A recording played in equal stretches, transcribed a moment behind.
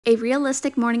A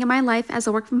realistic morning in my life as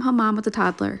a work-from-home mom with a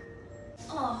toddler.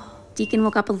 Deacon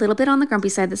woke up a little bit on the grumpy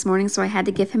side this morning, so I had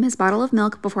to give him his bottle of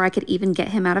milk before I could even get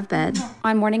him out of bed.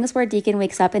 On mornings where Deacon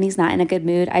wakes up and he's not in a good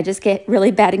mood, I just get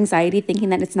really bad anxiety thinking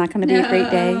that it's not going to be a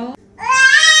great day.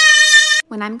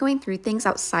 When I'm going through things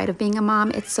outside of being a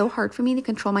mom, it's so hard for me to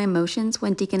control my emotions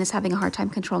when Deacon is having a hard time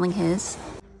controlling his.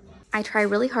 I try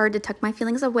really hard to tuck my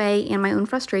feelings away and my own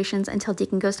frustrations until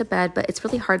Deacon goes to bed, but it's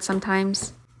really hard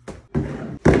sometimes.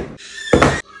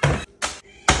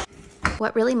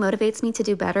 What really motivates me to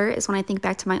do better is when I think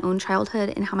back to my own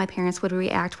childhood and how my parents would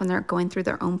react when they're going through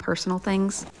their own personal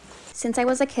things. Since I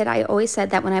was a kid, I always said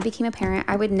that when I became a parent,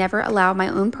 I would never allow my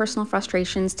own personal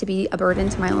frustrations to be a burden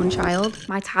to my own child.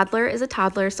 My toddler is a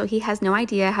toddler, so he has no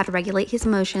idea how to regulate his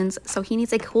emotions, so he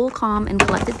needs a cool, calm, and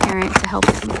collected parent to help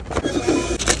him.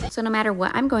 So no matter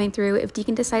what I'm going through, if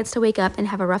Deacon decides to wake up and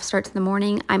have a rough start to the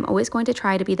morning, I'm always going to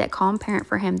try to be that calm parent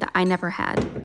for him that I never had.